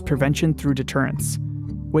such as prevention through deterrence,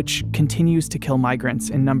 which continues to kill migrants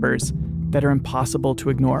in numbers that are impossible to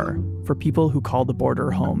ignore for people who call the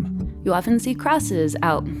border home. You often see crosses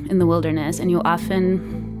out in the wilderness, and you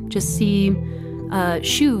often just see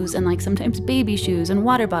shoes and sometimes baby shoes and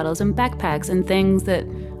water bottles and backpacks and things that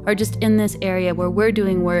are just in this area where we're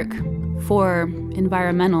doing work for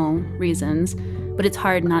environmental reasons, but it's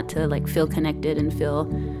hard not to feel connected and feel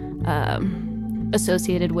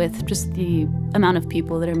associated with just the amount of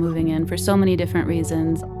people that are moving in for so many different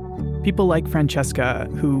reasons. People like Francesca,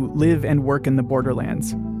 who live and work in the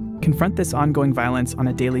borderlands, confront this ongoing violence on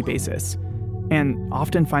a daily basis, and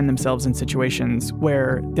often find themselves in situations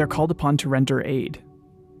where they're called upon to render aid.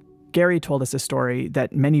 Gary told us a story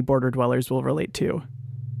that many border dwellers will relate to.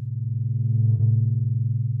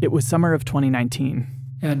 It was summer of 2019.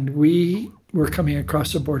 And we were coming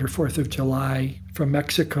across the border 4th of July from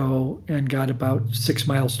Mexico and got about 6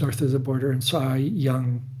 miles north of the border and saw a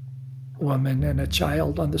young woman and a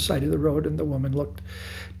child on the side of the road, and the woman looked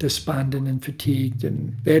despondent and fatigued,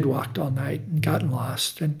 and they had walked all night and gotten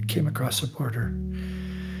lost and came across the border.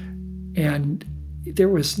 And there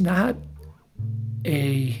was not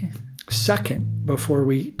a second before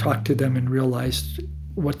we talked to them and realized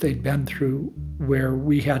what they'd been through, where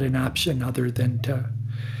we had an option other than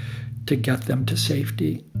to get them to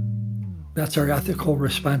safety. That's our ethical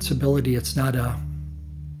responsibility. It's not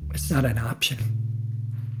an option.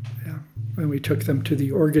 Yeah. When we took them to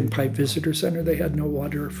the Organ Pipe Visitor Center, they had no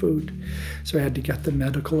water or food. So I had to get them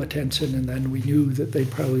medical attention, and then we knew that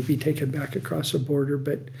they'd probably be taken back across the border,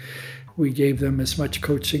 but we gave them as much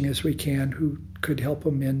coaching as we can who could help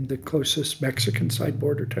them in the closest Mexican side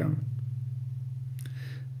border town.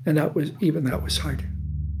 And that was hard.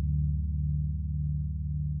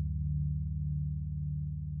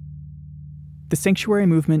 The sanctuary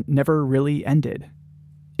movement never really ended.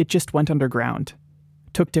 It just went underground,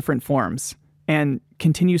 took different forms, and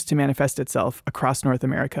continues to manifest itself across North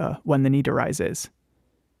America when the need arises.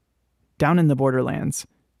 Down in the borderlands,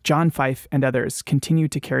 John Fife and others continue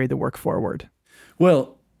to carry the work forward.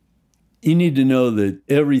 Well, you need to know that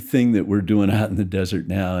everything that we're doing out in the desert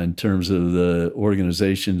now in terms of the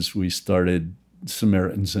organizations we started,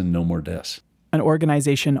 Samaritans and No More Deaths, an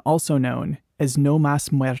organization also known as No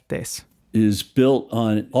Más Muertes, is built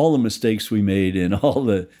on all the mistakes we made and all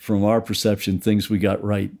the, from our perception, things we got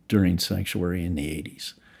right during Sanctuary in the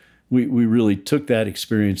 80s. we really took that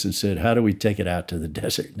experience and said, how do we take it out to the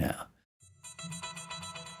desert now?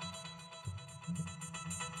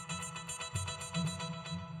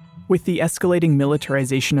 With the escalating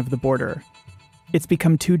militarization of the border, it's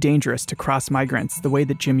become too dangerous to cross migrants the way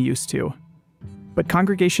that Jim used to. But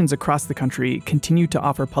congregations across the country continue to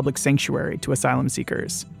offer public sanctuary to asylum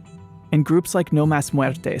seekers. And groups like No Más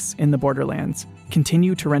Muertes in the borderlands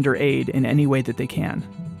continue to render aid in any way that they can.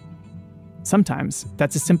 Sometimes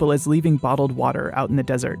that's as simple as leaving bottled water out in the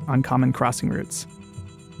desert on common crossing routes.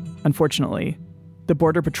 Unfortunately, the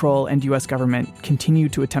Border Patrol and U.S. government continue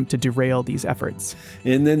to attempt to derail these efforts.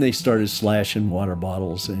 And then they started slashing water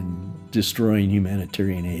bottles and destroying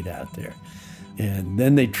humanitarian aid out there. And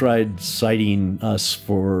then they tried citing us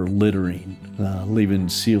for littering, leaving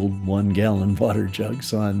sealed 1-gallon water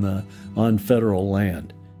jugs on federal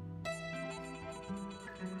land.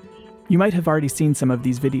 You might have already seen some of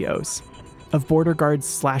these videos of border guards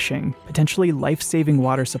slashing potentially life-saving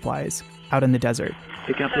water supplies out in the desert.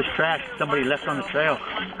 Picking up this trash somebody left on the trail.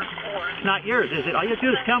 It's not yours, is it? All you have to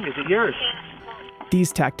do is tell me, is it yours?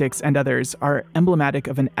 These tactics and others are emblematic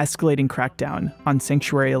of an escalating crackdown on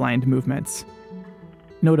sanctuary-aligned movements.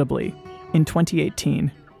 Notably, in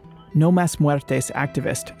 2018, No Más Muertes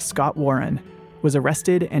activist Scott Warren was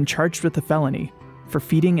arrested and charged with a felony for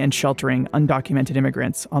feeding and sheltering undocumented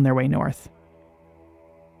immigrants on their way north.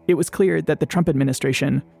 It was clear that the Trump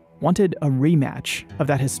administration wanted a rematch of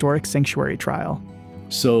that historic sanctuary trial.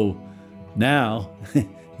 So now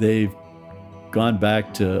they've gone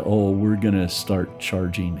back to, we're going to start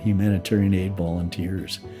charging humanitarian aid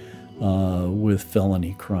volunteers with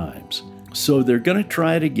felony crimes. So they're going to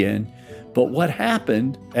try it again. But what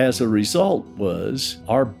happened as a result was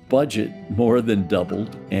our budget more than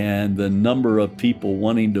doubled and the number of people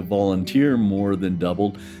wanting to volunteer more than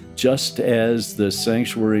doubled, just as the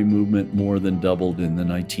sanctuary movement more than doubled in the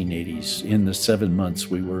 1980s, in the 7 months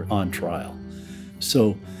we were on trial.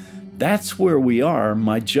 So that's where we are.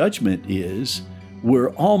 My judgment is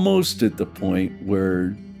we're almost at the point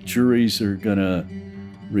where juries are going to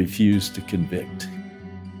refuse to convict.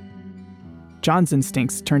 John's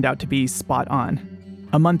instincts turned out to be spot on.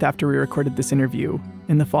 A month after we recorded this interview,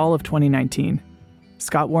 in the fall of 2019,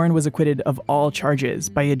 Scott Warren was acquitted of all charges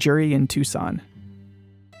by a jury in Tucson.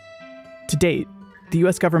 To date, the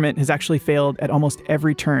U.S. government has actually failed at almost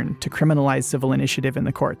every turn to criminalize civil initiative in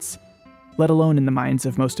the courts, let alone in the minds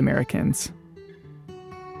of most Americans.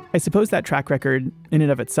 I suppose that track record, in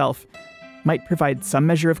and of itself, might provide some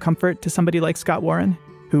measure of comfort to somebody like Scott Warren,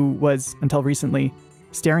 who was, until recently,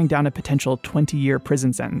 staring down a potential 20-year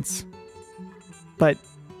prison sentence. But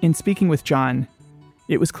in speaking with John,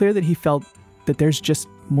 it was clear that he felt that there's just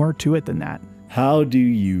more to it than that. How do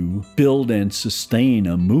you build and sustain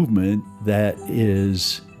a movement that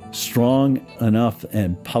is strong enough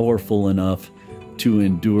and powerful enough to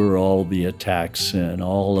endure all the attacks and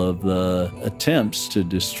all of the attempts to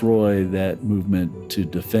destroy that movement to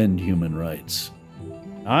defend human rights?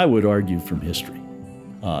 I would argue from history.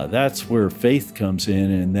 That's where faith comes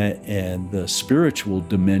in, and the spiritual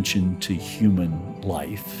dimension to human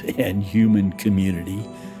life and human community.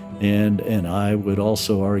 And I would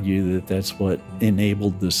also argue that that's what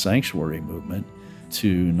enabled the sanctuary movement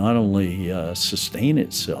to not only sustain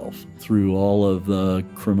itself through all of the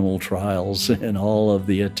criminal trials and all of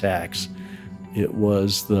the attacks. It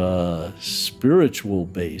was the spiritual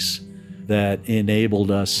base that enabled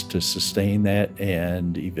us to sustain that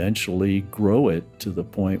and eventually grow it to the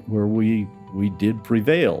point where we did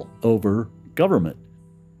prevail over government.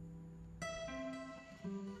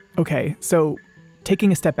 Okay, so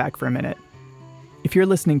taking a step back for a minute, if you're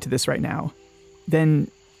listening to this right now, then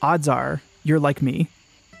odds are you're like me,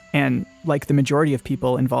 and like the majority of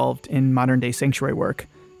people involved in modern-day sanctuary work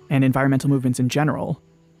and environmental movements in general,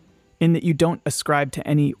 in that you don't ascribe to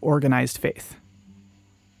any organized faith.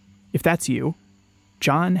 If that's you,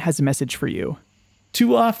 John has a message for you.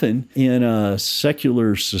 Too often in a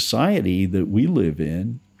secular society that we live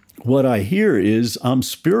in, what I hear is I'm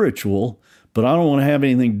spiritual, but I don't want to have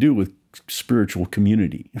anything to do with spiritual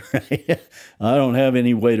community. Right? I don't have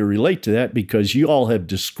any way to relate to that because you all have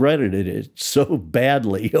discredited it so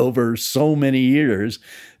badly over so many years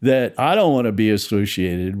that I don't want to be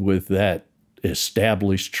associated with that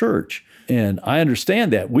established church. And I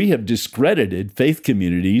understand that. We have discredited faith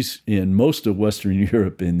communities in most of Western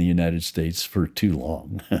Europe and the United States for too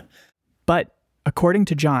long. But according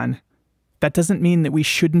to John, that doesn't mean that we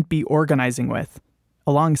shouldn't be organizing with,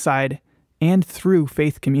 alongside, and through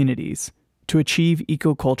faith communities to achieve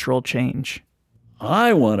ecocultural change.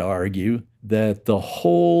 I want to argue that the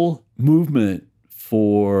whole movement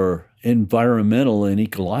for environmental and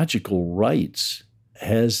ecological rights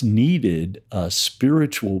has needed a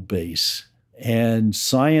spiritual base, and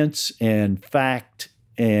science and fact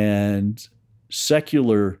and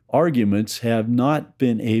secular arguments have not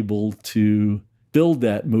been able to build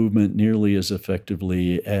that movement nearly as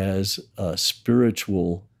effectively as a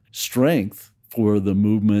spiritual strength for the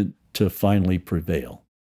movement to finally prevail.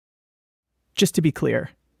 Just to be clear,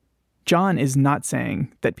 John is not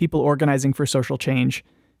saying that people organizing for social change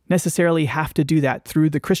necessarily have to do that through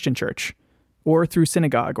the Christian church, or through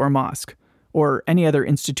synagogue or mosque, or any other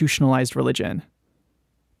institutionalized religion.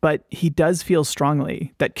 But he does feel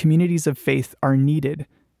strongly that communities of faith are needed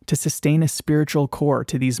to sustain a spiritual core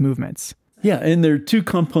to these movements. Yeah, and there are two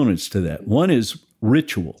components to that. One is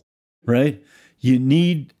ritual, right? You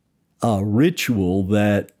need a ritual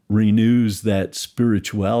that renews that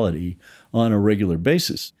spirituality on a regular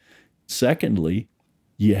basis. Secondly,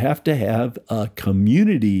 you have to have a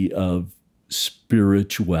community of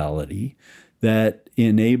spirituality that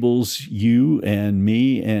enables you and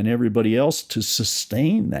me and everybody else to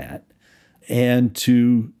sustain that and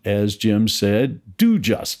to, as Jim said, do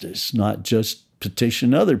justice, not just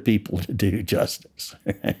petition other people to do justice.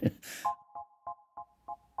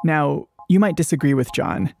 Now, you might disagree with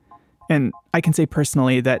John, and I can say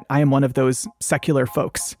personally that I am one of those secular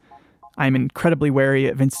folks. I'm incredibly wary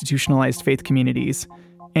of institutionalized faith communities,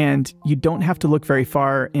 and you don't have to look very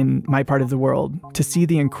far in my part of the world to see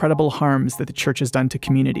the incredible harms that the church has done to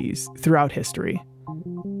communities throughout history.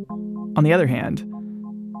 On the other hand,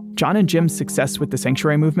 John and Jim's success with the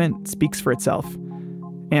sanctuary movement speaks for itself.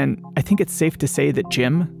 And I think it's safe to say that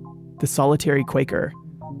Jim, the solitary Quaker,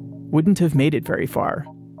 wouldn't have made it very far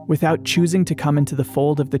without choosing to come into the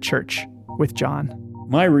fold of the church with John.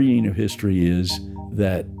 My reading of history is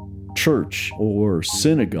that church or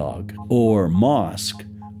synagogue or mosque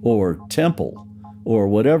or temple or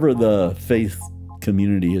whatever the faith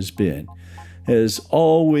community has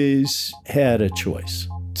always had a choice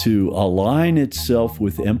to align itself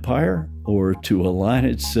with empire or to align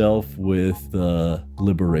itself with the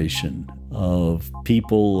liberation of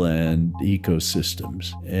people and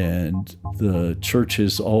ecosystems. And the church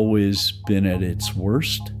has always been at its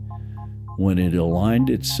worst when it aligned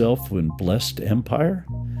itself with blessed empire.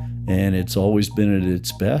 And it's always been at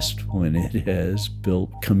its best when it has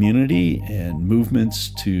built community and movements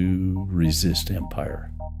to resist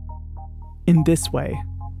empire. In this way,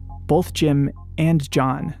 both Jim and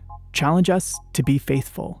John challenge us to be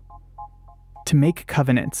faithful, to make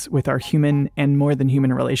covenants with our human and more than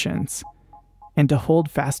human relations, and to hold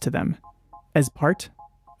fast to them as part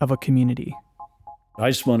of a community. I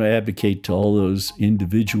just want to advocate to all those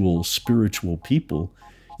individual spiritual people,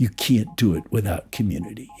 you can't do it without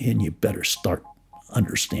community, and you better start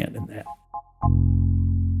understanding that.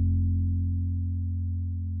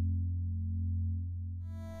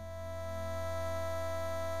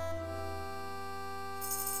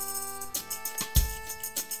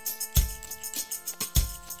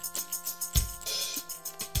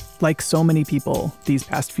 Like so many people these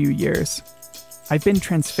past few years, I've been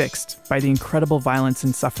transfixed by the incredible violence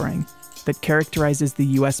and suffering that characterizes the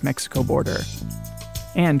US-Mexico border,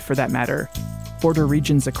 and for that matter, border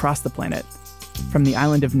regions across the planet, from the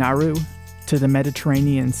island of Nauru to the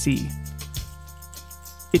Mediterranean Sea.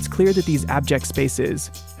 It's clear that these abject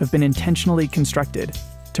spaces have been intentionally constructed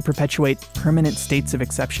to perpetuate permanent states of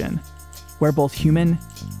exception, where both human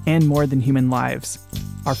and more than human lives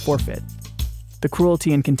are forfeit. The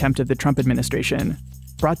cruelty and contempt of the Trump administration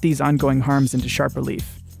brought these ongoing harms into sharp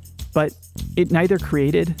relief, but it neither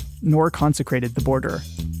created nor consecrated the border.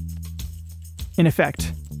 In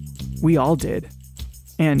effect, we all did,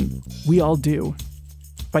 and we all do,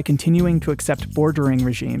 by continuing to accept bordering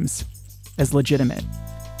regimes as legitimate.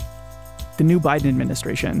 The new Biden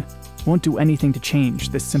administration won't do anything to change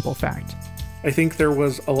this simple fact. I think there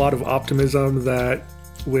was a lot of optimism that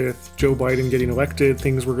with Joe Biden getting elected,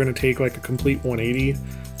 things were going to take like a complete 180,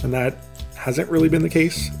 and that hasn't really been the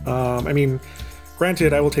case. I mean,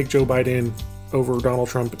 granted, I will take Joe Biden over Donald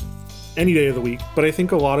Trump any day of the week, but I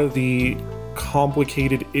think a lot of the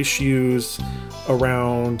complicated issues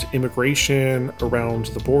around immigration, around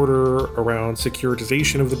the border, around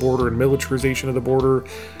securitization of the border and militarization of the border,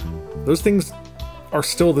 those things are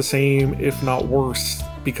still the same, if not worse,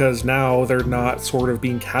 because now they're not sort of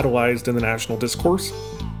being catalyzed in the national discourse.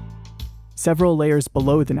 Several layers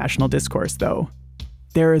below the national discourse, though,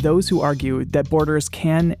 there are those who argue that borders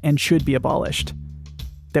can and should be abolished,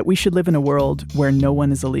 that we should live in a world where no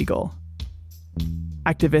one is illegal.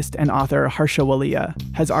 Activist and author Harsha Walia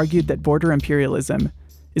has argued that border imperialism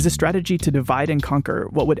is a strategy to divide and conquer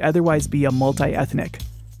what would otherwise be a multi-ethnic,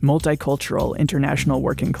 multicultural international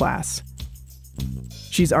working class.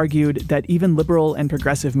 She's argued that even liberal and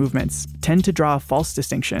progressive movements tend to draw a false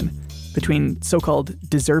distinction between so-called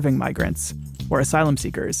deserving migrants, or asylum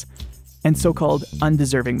seekers, and so-called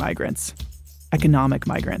undeserving migrants, economic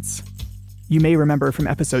migrants. You may remember from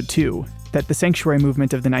episode 2 that the sanctuary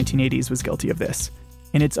movement of the 1980s was guilty of this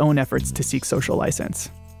in its own efforts to seek social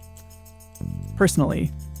license.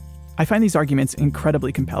 Personally, I find these arguments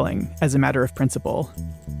incredibly compelling as a matter of principle.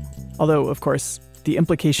 Although, of course, the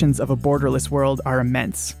implications of a borderless world are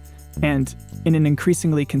immense, and in an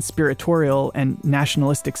increasingly conspiratorial and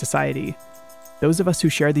nationalistic society, those of us who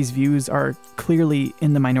share these views are clearly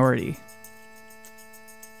in the minority.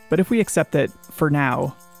 But if we accept that, for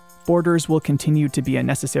now, borders will continue to be a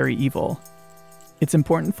necessary evil, it's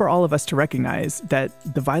important for all of us to recognize that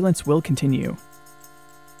the violence will continue.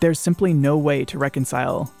 There's simply no way to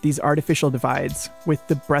reconcile these artificial divides with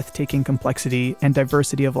the breathtaking complexity and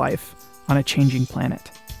diversity of life on a changing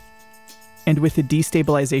planet. And with the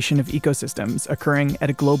destabilization of ecosystems occurring at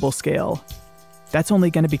a global scale, that's only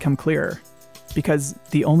going to become clearer, because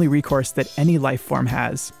the only recourse that any life form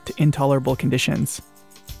has to intolerable conditions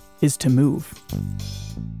is to move.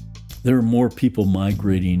 There are more people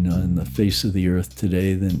migrating on the face of the earth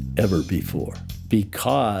today than ever before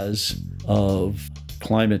because of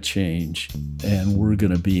climate change, and we're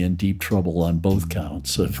going to be in deep trouble on both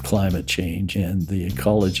counts of climate change and the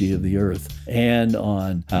ecology of the earth, and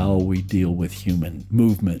on how we deal with human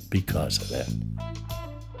movement because of that.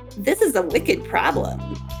 This is a wicked problem,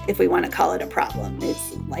 if we want to call it a problem.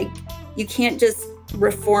 It's like you can't just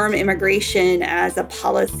reform immigration as a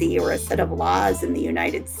policy or a set of laws in the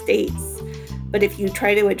United States. But if you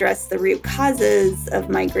try to address the root causes of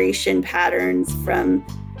migration patterns from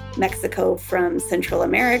Mexico, from Central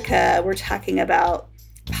America, we're talking about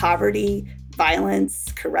poverty,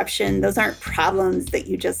 violence, corruption. Those aren't problems that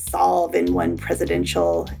you just solve in one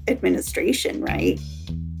presidential administration, right?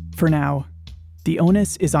 For now, the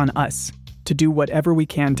onus is on us to do whatever we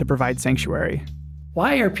can to provide sanctuary.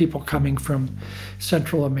 Why are people coming from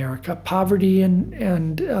Central America? Poverty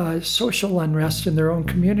and social unrest in their own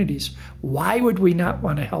communities. Why would we not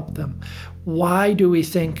want to help them? Why do we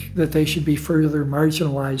think that they should be further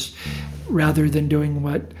marginalized rather than doing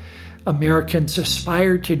what Americans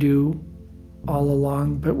aspire to do all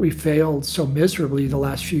along, but we failed so miserably the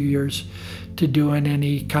last few years to do in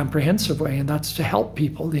any comprehensive way, and that's to help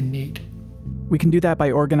people in need. We can do that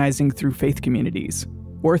by organizing through faith communities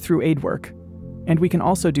or through aid work. And we can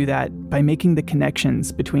also do that by making the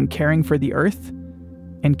connections between caring for the earth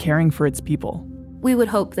and caring for its people. We would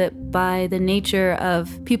hope that by the nature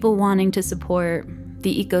of people wanting to support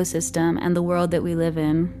the ecosystem and the world that we live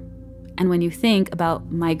in, and when you think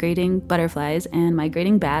about migrating butterflies and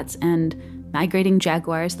migrating bats and migrating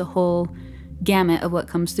jaguars, the whole gamut of what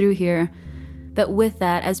comes through here, that with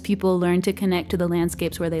that, as people learn to connect to the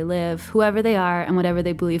landscapes where they live, whoever they are and whatever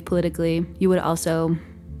they believe politically, you would also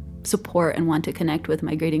support and want to connect with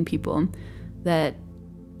migrating people that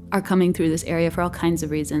are coming through this area for all kinds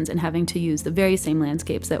of reasons and having to use the very same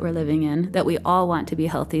landscapes that we're living in, that we all want to be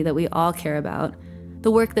healthy, that we all care about.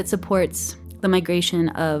 The work that supports the migration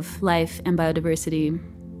of life and biodiversity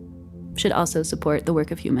should also support the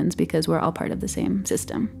work of humans because we're all part of the same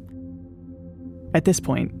system. At this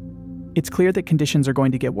point, it's clear that conditions are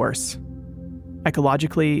going to get worse,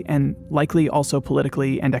 ecologically and likely also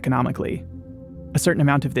politically and economically. A certain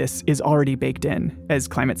amount of this is already baked in, as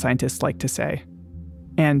climate scientists like to say.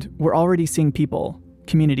 And we're already seeing people,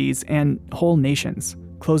 communities, and whole nations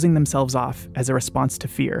closing themselves off as a response to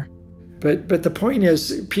fear. But the point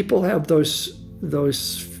is, people have those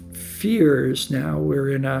fears now. We're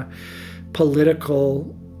in a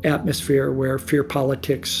political atmosphere where fear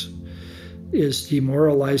politics is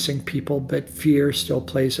demoralizing people, but fear still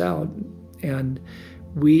plays out. And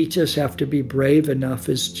we just have to be brave enough,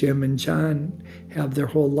 as Jim and John have their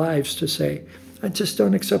whole lives, to say, I just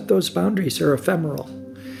don't accept those boundaries. They're ephemeral.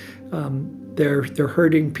 They're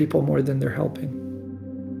hurting people more than they're helping.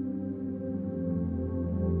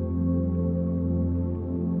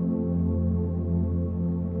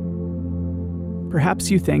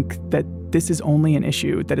 Perhaps you think that this is only an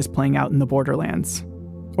issue that is playing out in the borderlands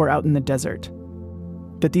or out in the desert,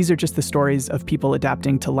 that these are just the stories of people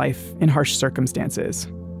adapting to life in harsh circumstances.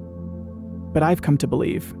 But I've come to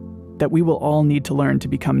believe that we will all need to learn to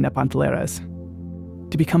become nepantleras,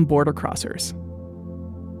 to become border crossers.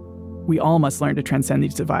 We all must learn to transcend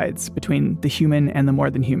these divides between the human and the more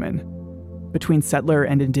than human, between settler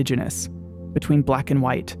and indigenous, between black and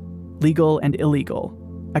white, legal and illegal,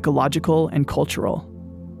 ecological and cultural.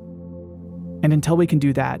 And until we can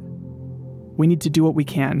do that, we need to do what we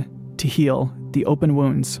can to heal the open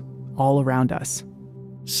wounds all around us.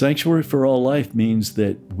 Sanctuary for all life means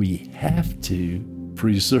that we have to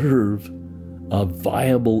preserve a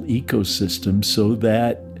viable ecosystem so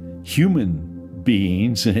that human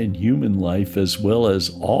beings and human life, as well as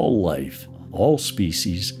all life, all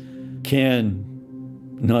species, can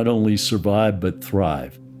not only survive but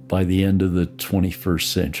thrive by the end of the 21st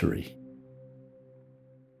century.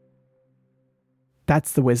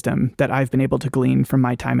 That's the wisdom that I've been able to glean from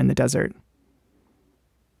my time in the desert.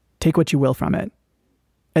 Take what you will from it.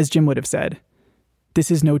 As Jim would have said, this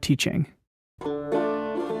is no teaching.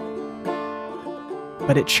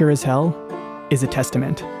 But it sure as hell is a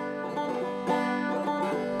testament.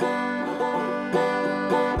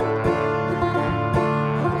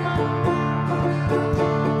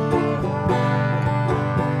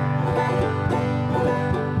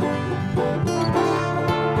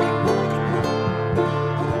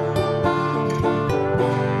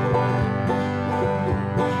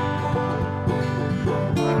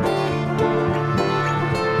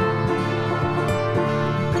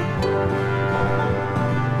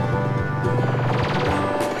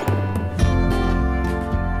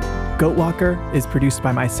 Goatwalker is produced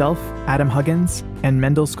by myself, Adam Huggins, and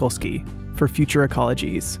Mendel Skolsky for Future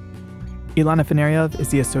Ecologies. Ilana Feneryev is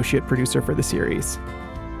the associate producer for the series.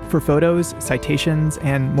 For photos, citations,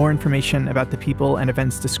 and more information about the people and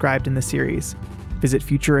events described in the series, visit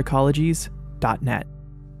futureecologies.net.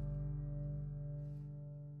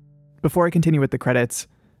 Before I continue with the credits,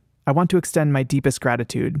 I want to extend my deepest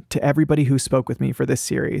gratitude to everybody who spoke with me for this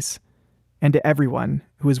series, and to everyone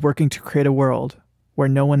who is working to create a world where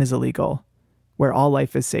no one is illegal, where all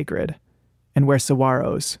life is sacred, and where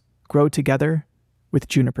saguaros grow together with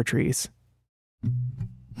juniper trees.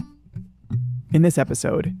 In this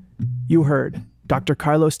episode, you heard Dr.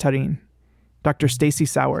 Carlos Tarin, Dr. Stacy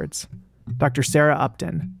Sowards, Dr. Sarah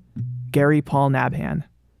Upton, Gary Paul Nabhan,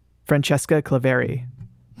 Francesca Claveri,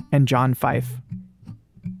 and John Fife.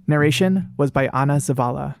 Narration was by Anna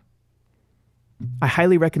Zavala. I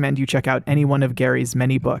highly recommend you check out any one of Gary's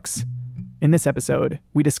many books. In this episode,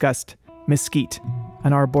 we discussed Mesquite,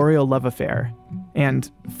 an arboreal love affair, and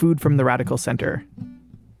Food from the Radical Center.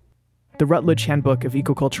 The Rutledge Handbook of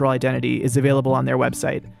Ecocultural Identity is available on their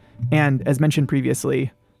website, and as mentioned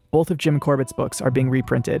previously, both of Jim Corbett's books are being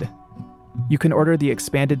reprinted. You can order the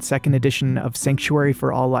expanded second edition of Sanctuary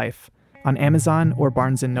for All Life on Amazon or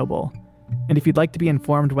Barnes & Noble. And if you'd like to be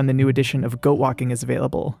informed when the new edition of Goatwalking is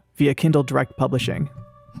available via Kindle Direct Publishing,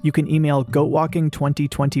 you can email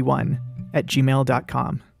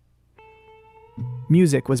goatwalking2021@gmail.com.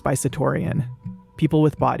 Music was by Satorian, People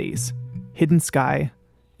with Bodies, Hidden Sky,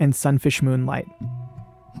 and Sunfish Moonlight.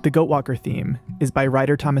 The Goatwalker theme is by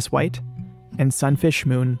Ryder Thomas White and Sunfish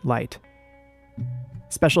Moon Light.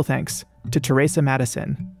 Special thanks to Teresa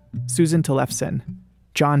Madison, Susan Tillefson,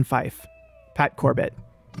 John Fife, Pat Corbett,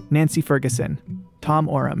 Nancy Ferguson, Tom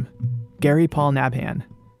Oram, Gary Paul Nabhan,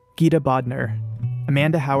 Gita Bodner,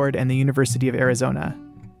 Amanda Howard and the University of Arizona,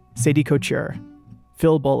 Sadie Couture,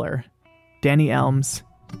 Phil Buller, Danny Elms,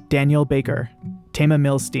 Daniel Baker, Tama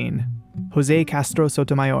Milstein, Jose Castro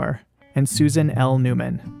Sotomayor, and Susan L.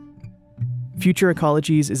 Newman. Future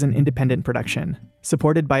Ecologies is an independent production,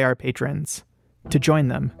 supported by our patrons. To join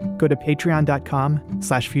them, go to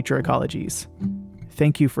patreon.com/futureecologies.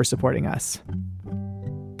 Thank you for supporting us.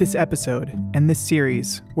 This episode and this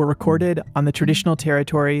series were recorded on the traditional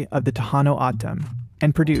territory of the Tohono O'odham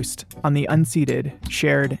and produced on the unceded,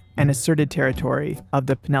 shared, and asserted territory of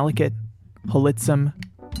the Penelakut, Holitsum,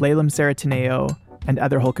 Lalem Saratineo, and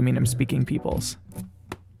other Holcominum-speaking peoples.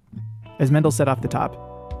 As Mendel said off the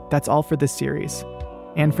top, that's all for this series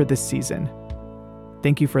and for this season.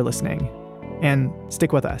 Thank you for listening, and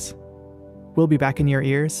stick with us. We'll be back in your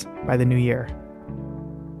ears by the new year.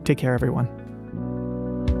 Take care, everyone.